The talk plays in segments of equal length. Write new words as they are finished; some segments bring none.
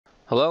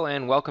Hello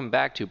and welcome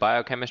back to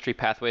Biochemistry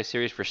Pathway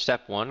Series for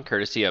Step 1,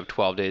 courtesy of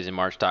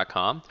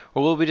 12DaysinMarch.com,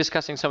 where we'll be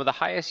discussing some of the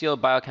highest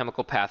yield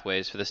biochemical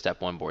pathways for the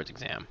Step 1 boards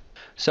exam.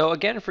 So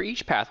again, for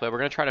each pathway, we're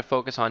going to try to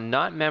focus on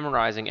not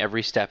memorizing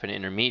every step and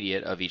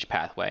intermediate of each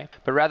pathway,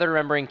 but rather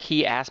remembering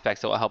key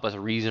aspects that will help us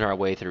reason our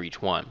way through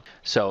each one.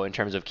 So in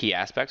terms of key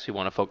aspects, we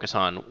want to focus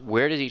on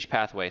where does each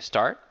pathway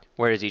start,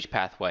 where does each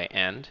pathway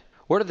end,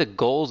 what are the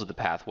goals of the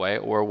pathway,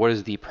 or what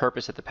is the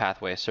purpose that the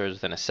pathway serves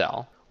within a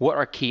cell? What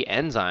are key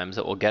enzymes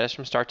that will get us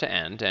from start to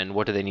end, and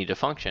what do they need to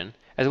function?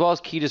 As well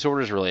as key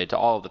disorders related to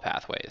all of the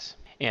pathways.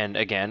 And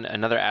again,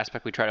 another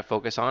aspect we try to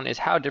focus on is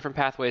how different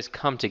pathways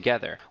come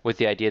together, with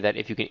the idea that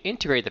if you can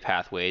integrate the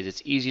pathways,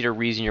 it's easy to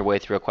reason your way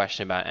through a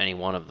question about any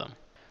one of them.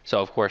 So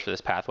of course for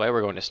this pathway,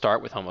 we're going to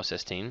start with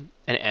homocysteine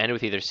and end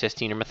with either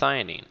cysteine or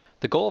methionine.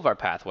 The goal of our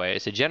pathway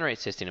is to generate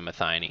cysteine and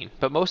methionine,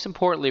 but most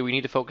importantly, we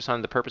need to focus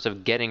on the purpose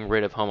of getting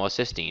rid of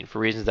homocysteine for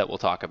reasons that we'll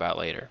talk about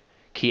later.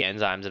 Key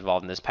enzymes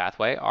involved in this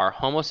pathway are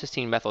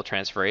homocysteine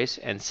methyltransferase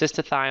and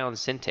cystathione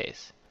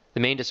synthase. The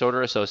main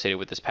disorder associated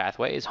with this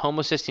pathway is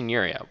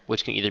homocysteinuria,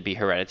 which can either be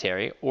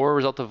hereditary or a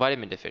result of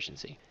vitamin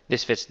deficiency.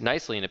 This fits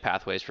nicely into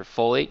pathways for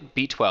folate,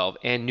 B12,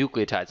 and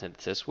nucleotide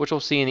synthesis, which we'll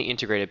see in the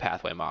integrated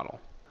pathway model.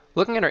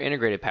 Looking at our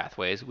integrated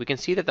pathways, we can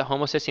see that the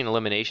homocysteine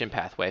elimination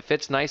pathway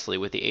fits nicely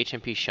with the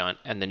HMP shunt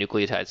and the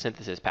nucleotide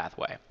synthesis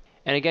pathway.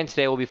 And again,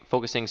 today we'll be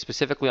focusing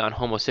specifically on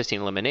homocysteine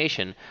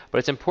elimination, but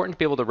it's important to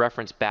be able to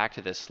reference back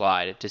to this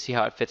slide to see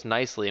how it fits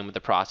nicely in with the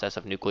process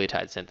of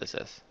nucleotide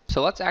synthesis.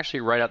 So let's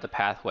actually write out the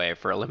pathway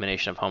for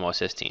elimination of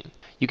homocysteine.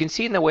 You can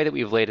see in the way that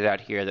we've laid it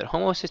out here that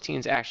homocysteine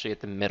is actually at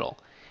the middle.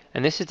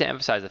 And this is to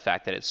emphasize the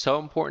fact that it's so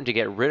important to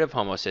get rid of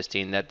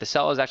homocysteine that the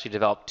cell has actually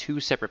developed two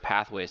separate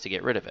pathways to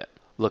get rid of it.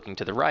 Looking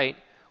to the right,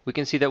 we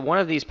can see that one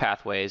of these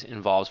pathways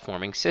involves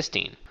forming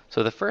cysteine.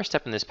 So the first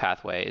step in this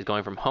pathway is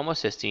going from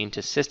homocysteine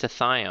to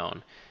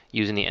cystathione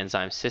using the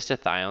enzyme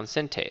cystathione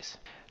synthase.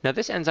 Now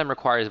this enzyme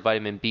requires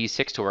vitamin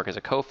B6 to work as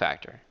a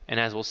cofactor, and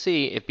as we'll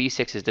see, if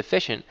B6 is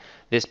deficient,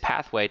 this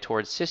pathway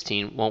towards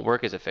cysteine won't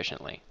work as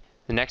efficiently.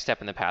 The next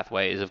step in the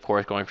pathway is of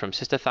course going from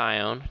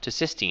cystathione to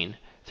cysteine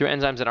through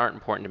enzymes that aren't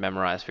important to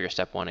memorize for your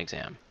Step 1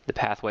 exam. The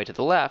pathway to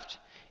the left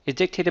is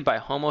dictated by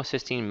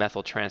homocysteine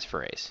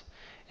methyltransferase.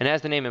 And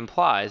as the name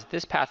implies,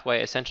 this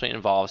pathway essentially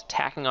involves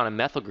tacking on a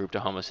methyl group to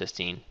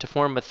homocysteine to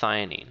form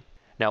methionine.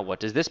 Now, what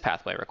does this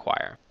pathway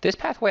require? This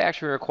pathway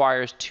actually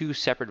requires two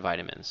separate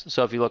vitamins.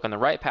 So if you look on the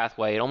right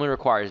pathway, it only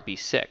requires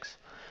B6.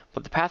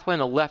 But the pathway on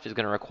the left is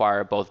going to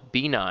require both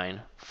B9,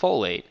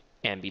 folate,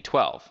 and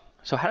B12.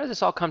 So how does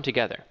this all come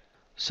together?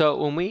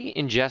 So when we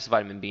ingest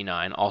vitamin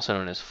B9, also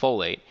known as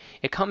folate,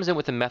 it comes in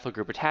with a methyl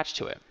group attached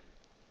to it.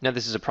 Now,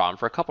 this is a problem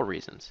for a couple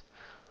reasons.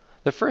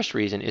 The first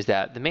reason is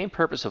that the main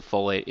purpose of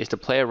folate is to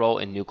play a role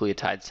in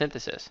nucleotide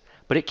synthesis,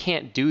 but it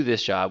can't do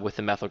this job with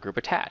the methyl group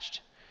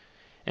attached.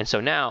 And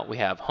so now we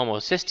have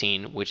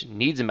homocysteine, which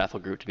needs a methyl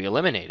group to be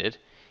eliminated,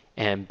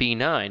 and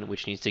B9,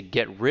 which needs to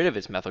get rid of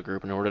its methyl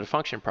group in order to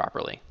function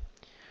properly.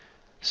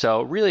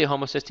 So really,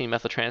 homocysteine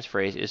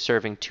methyltransferase is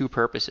serving two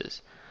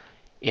purposes.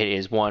 It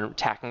is one,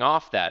 tacking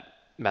off that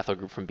methyl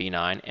group from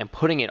B9 and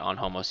putting it on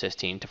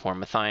homocysteine to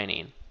form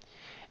methionine.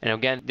 And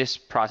again, this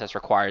process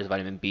requires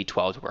vitamin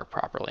B12 to work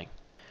properly.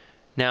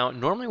 Now,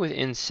 normally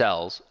within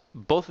cells,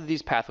 both of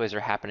these pathways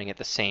are happening at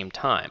the same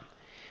time.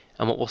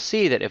 And what we'll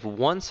see that if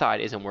one side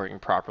isn't working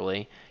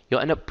properly, you'll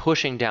end up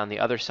pushing down the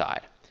other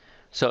side.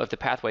 So if the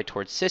pathway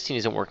towards cysteine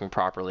isn't working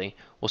properly,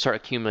 we'll start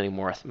accumulating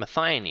more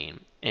methionine.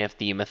 And if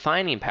the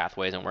methionine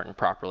pathway isn't working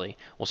properly,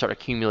 we'll start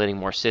accumulating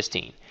more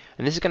cysteine.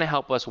 And this is going to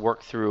help us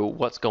work through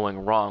what's going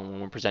wrong when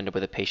we're presented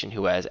with a patient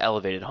who has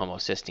elevated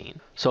homocysteine.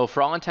 So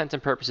for all intents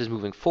and purposes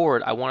moving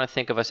forward, I want to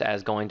think of us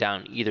as going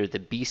down either the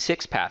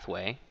B6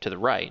 pathway to the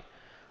right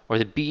or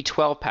the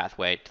B12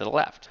 pathway to the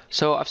left.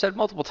 So I've said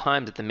multiple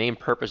times that the main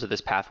purpose of this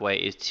pathway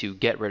is to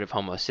get rid of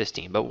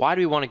homocysteine, but why do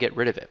we want to get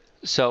rid of it?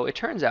 So it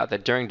turns out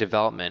that during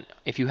development,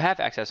 if you have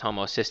excess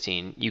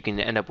homocysteine, you can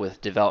end up with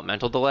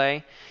developmental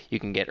delay, you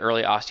can get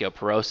early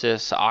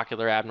osteoporosis,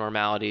 ocular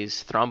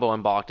abnormalities,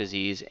 thromboembolic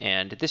disease,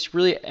 and this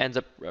really ends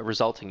up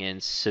resulting in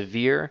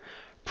severe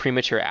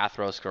premature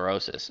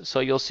atherosclerosis.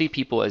 So you'll see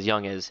people as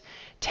young as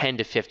 10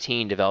 to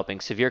 15 developing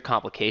severe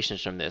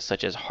complications from this,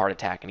 such as heart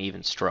attack and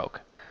even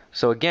stroke.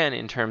 So again,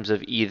 in terms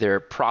of either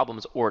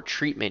problems or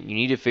treatment, you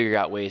need to figure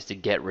out ways to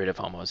get rid of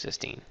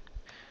homocysteine.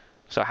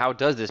 So how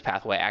does this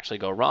pathway actually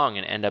go wrong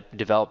and end up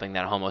developing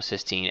that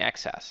homocysteine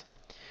excess?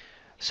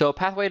 So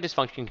pathway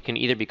dysfunction can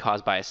either be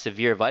caused by a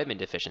severe vitamin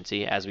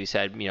deficiency. As we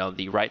said,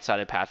 the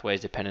right-sided pathway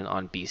is dependent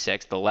on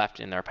B6. The left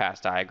in their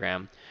past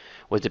diagram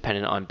was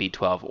dependent on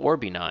B12 or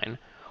B9.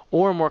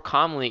 Or more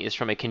commonly is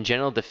from a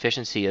congenital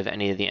deficiency of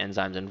any of the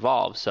enzymes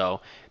involved. So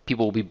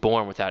people will be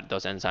born without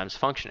those enzymes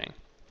functioning.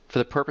 For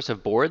the purpose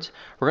of boards,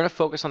 we're going to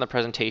focus on the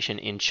presentation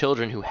in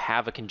children who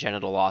have a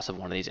congenital loss of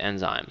one of these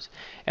enzymes.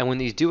 And when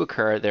these do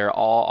occur, they're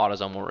all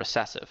autosomal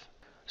recessive.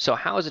 So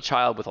how is a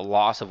child with a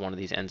loss of one of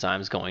these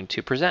enzymes going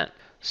to present?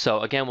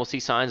 So again, we'll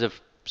see signs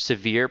of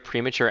severe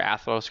premature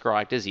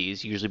atherosclerotic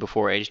disease, usually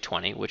before age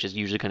 20, which is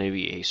usually going to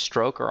be a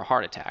stroke or a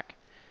heart attack.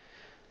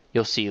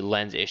 You'll see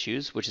lens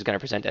issues, which is going to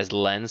present as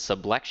lens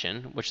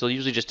subluxation, which they'll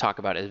usually just talk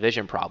about as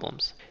vision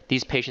problems.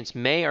 These patients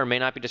may or may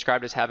not be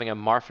described as having a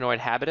marfanoid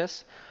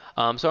habitus.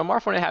 So a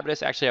marfanoid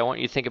habitus, actually, I want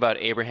you to think about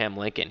Abraham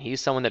Lincoln. He's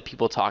someone that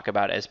people talk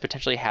about as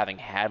potentially having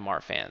had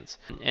Marfans.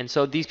 And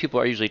so these people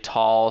are usually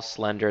tall,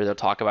 slender. They'll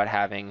talk about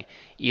having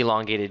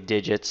elongated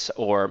digits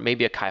or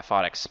maybe a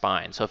kyphotic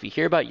spine. So if you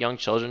hear about young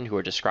children who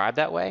are described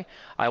that way,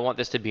 I want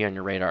this to be on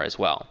your radar as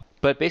well.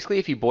 But basically,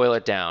 if you boil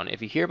it down,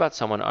 if you hear about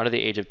someone under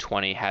the age of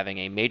 20 having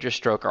a major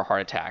stroke or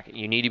heart attack,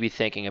 you need to be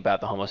thinking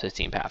about the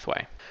homocysteine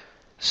pathway.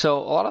 So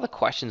a lot of the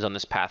questions on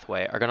this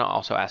pathway are going to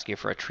also ask you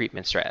for a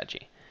treatment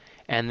strategy.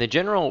 And the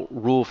general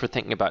rule for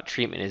thinking about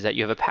treatment is that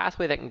you have a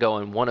pathway that can go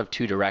in one of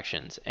two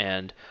directions,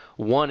 and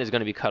one is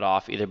going to be cut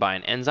off either by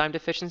an enzyme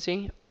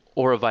deficiency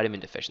or a vitamin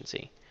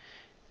deficiency.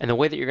 And the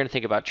way that you're going to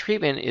think about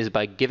treatment is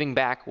by giving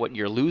back what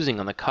you're losing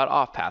on the cut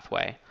off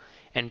pathway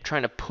and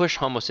trying to push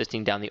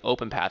homocysteine down the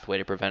open pathway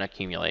to prevent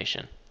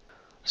accumulation.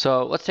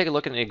 So let's take a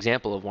look at an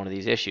example of one of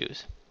these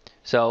issues.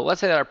 So let's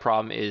say that our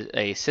problem is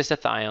a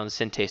cystathione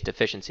synthase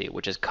deficiency,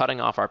 which is cutting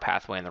off our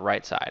pathway on the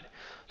right side.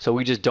 So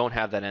we just don't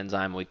have that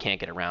enzyme and we can't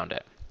get around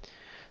it.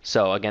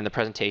 So again, the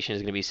presentation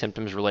is going to be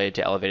symptoms related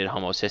to elevated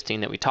homocysteine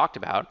that we talked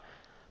about.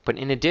 But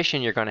in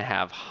addition, you're going to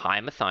have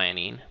high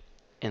methionine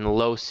and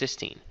low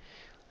cysteine.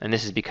 And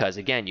this is because,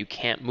 again, you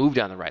can't move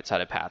down the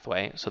right-sided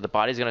pathway, so the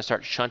body's going to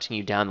start shunting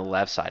you down the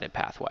left-sided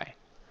pathway.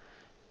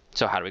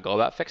 So how do we go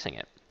about fixing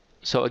it?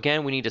 So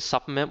again, we need to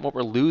supplement what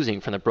we're losing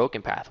from the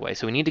broken pathway,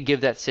 so we need to give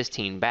that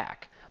cysteine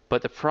back.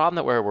 But the problem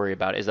that we're worried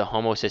about is the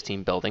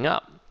homocysteine building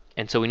up.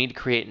 And so we need to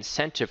create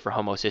incentive for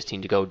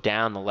homocysteine to go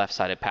down the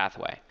left-sided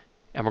pathway.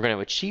 And we're going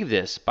to achieve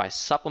this by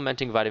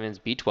supplementing vitamins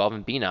B12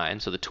 and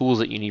B9, so the tools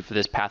that you need for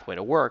this pathway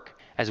to work,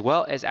 as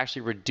well as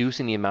actually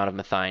reducing the amount of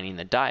methionine in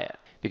the diet.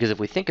 Because if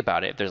we think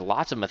about it, if there's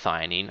lots of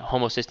methionine,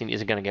 homocysteine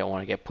isn't going to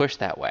want to get pushed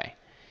that way.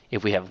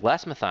 If we have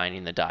less methionine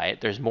in the diet,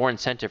 there's more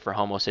incentive for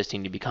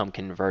homocysteine to become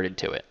converted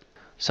to it.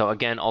 So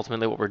again,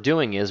 ultimately what we're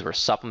doing is we're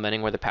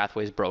supplementing where the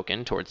pathway is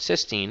broken towards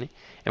cysteine,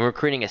 and we're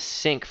creating a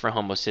sink for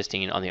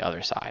homocysteine on the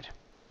other side.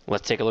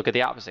 Let's take a look at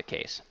the opposite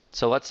case.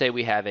 So let's say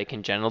we have a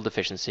congenital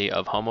deficiency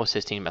of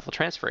homocysteine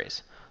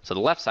methyltransferase. So the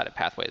left-sided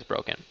pathway is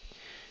broken.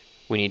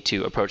 We need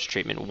to approach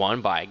treatment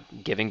one by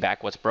giving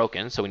back what's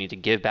broken, so we need to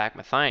give back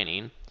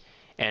methionine,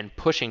 and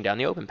pushing down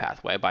the open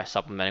pathway by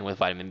supplementing with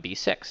vitamin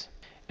B6.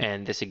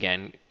 And this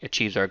again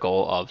achieves our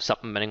goal of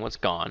supplementing what's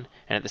gone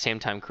and at the same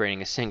time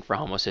creating a sink for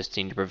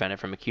homocysteine to prevent it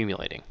from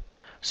accumulating.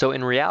 So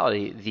in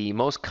reality, the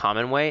most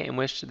common way in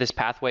which this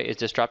pathway is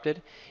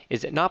disrupted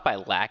is not by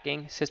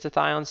lacking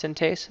cystathione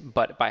synthase,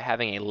 but by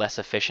having a less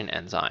efficient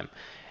enzyme.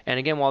 And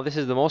again, while this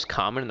is the most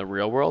common in the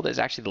real world, it's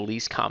actually the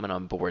least common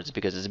on boards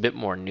because it's a bit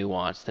more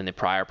nuanced than the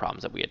prior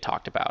problems that we had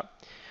talked about.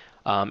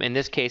 In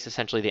this case,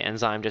 essentially the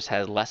enzyme just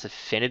has less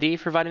affinity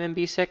for vitamin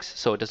B6,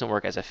 so it doesn't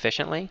work as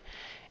efficiently.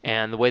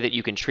 And the way that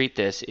you can treat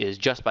this is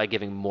just by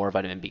giving more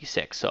vitamin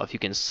B6. So if you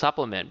can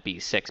supplement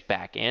B6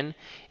 back in,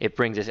 it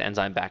brings this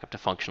enzyme back up to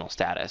functional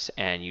status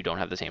and you don't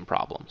have the same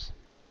problems.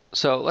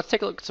 So let's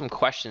take a look at some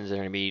questions that are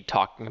going to be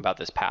talking about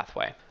this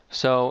pathway.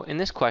 So in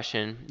this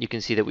question, you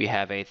can see that we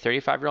have a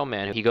 35-year-old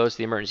man. He goes to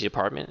the emergency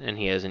department and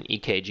he has an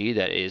EKG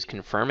that is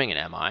confirming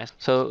an MI.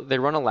 So they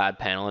run a lab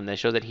panel and they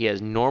show that he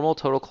has normal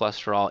total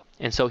cholesterol.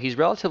 And so he's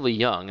relatively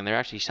young, and they're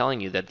actually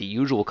telling you that the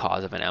usual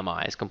cause of an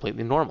MI is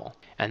completely normal.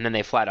 And then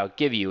they flat out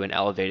give you an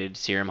elevated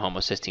serum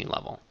homocysteine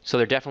level. So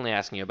they're definitely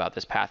asking you about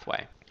this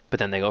pathway. But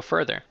then they go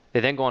further.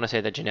 They then go on to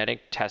say that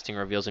genetic testing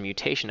reveals a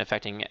mutation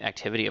affecting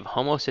activity of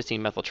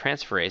homocysteine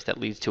methyltransferase that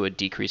leads to a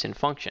decrease in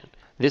function.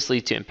 This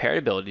leads to impaired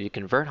ability to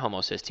convert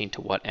homocysteine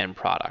to what end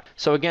product?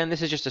 So again,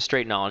 this is just a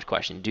straight knowledge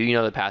question. Do you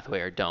know the pathway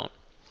or don't?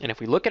 And if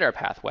we look at our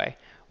pathway,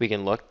 we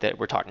can look that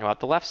we're talking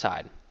about the left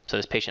side. So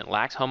this patient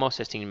lacks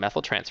homocysteine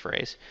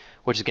methyltransferase,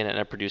 which is going to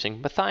end up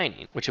producing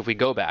methionine, which if we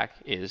go back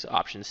is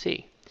option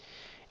C.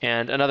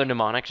 And another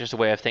mnemonic, just a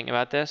way of thinking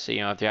about this,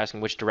 if they're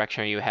asking which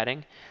direction are you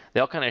heading, they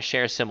all kind of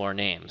share similar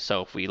names.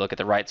 So if we look at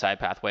the right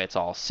side pathway, it's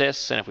all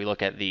cis, and if we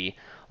look at the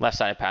left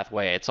side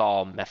pathway, it's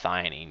all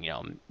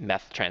methionine,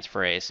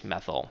 methyltransferase,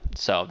 methyl.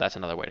 So that's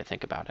another way to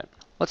think about it.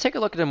 Let's take a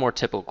look at a more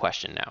typical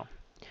question now.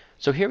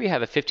 So here we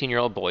have a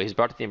 15-year-old boy who's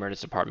brought to the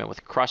emergency department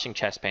with crushing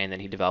chest pain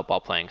that he developed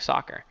while playing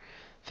soccer.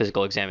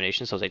 Physical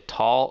examination shows a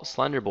tall,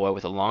 slender boy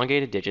with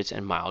elongated digits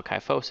and mild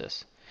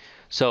kyphosis.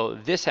 So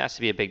this has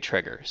to be a big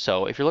trigger.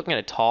 So if you're looking at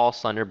a tall,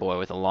 slender boy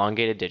with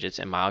elongated digits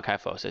and mild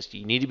kyphosis,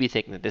 you need to be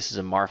thinking that this is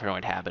a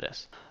marfanoid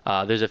habitus.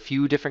 There's a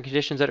few different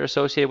conditions that are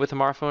associated with a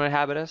marfanoid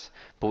habitus,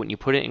 but when you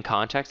put it in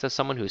context of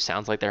someone who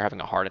sounds like they're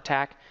having a heart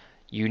attack,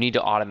 you need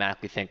to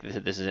automatically think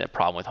that this is a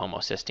problem with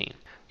homocysteine.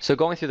 So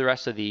going through the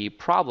rest of the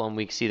problem,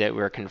 we see that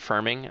we're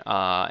confirming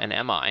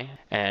an MI,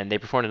 and they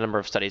performed a number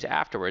of studies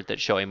afterwards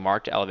that show a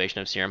marked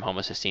elevation of serum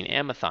homocysteine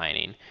and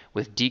methionine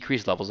with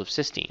decreased levels of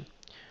cysteine.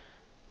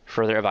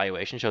 Further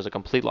evaluation shows a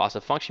complete loss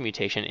of function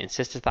mutation in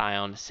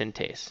cystathione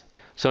synthase.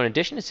 So in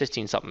addition to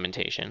cysteine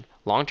supplementation,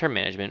 long-term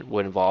management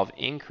would involve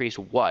increased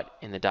what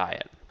in the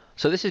diet?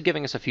 So this is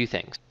giving us a few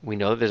things. We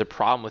know that there's a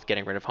problem with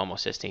getting rid of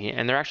homocysteine,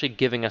 and they're actually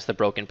giving us the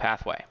broken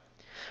pathway.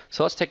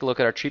 So let's take a look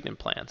at our treatment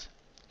plans.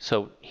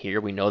 So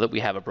here we know that we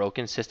have a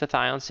broken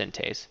cystathione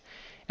synthase,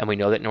 and we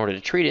know that in order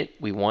to treat it,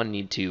 we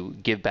need to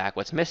give back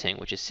what's missing,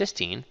 which is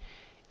cysteine,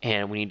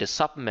 and we need to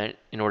supplement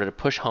in order to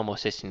push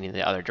homocysteine in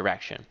the other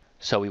direction.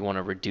 So we want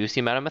to reduce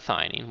the amount of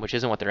methionine, which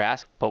isn't what they're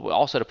asking, but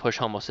also to push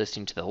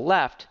homocysteine to the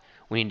left,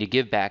 we need to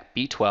give back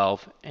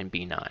B12 and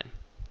B9,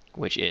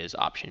 which is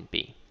option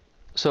B.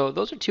 So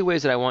those are two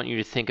ways that I want you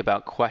to think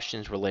about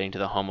questions relating to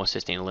the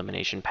homocysteine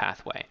elimination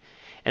pathway.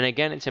 And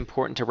again, it's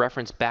important to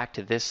reference back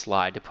to this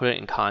slide to put it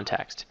in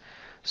context.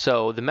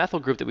 So the methyl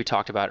group that we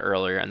talked about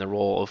earlier and the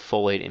role of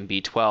folate in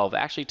B12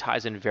 actually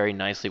ties in very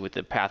nicely with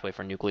the pathway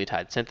for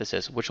nucleotide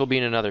synthesis, which will be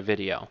in another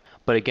video.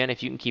 But again,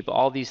 if you can keep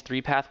all these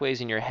three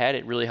pathways in your head,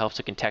 it really helps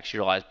to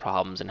contextualize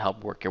problems and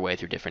help work your way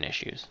through different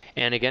issues.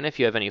 And again, if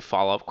you have any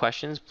follow-up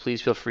questions,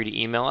 please feel free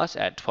to email us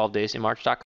at 12daysinmarch.com.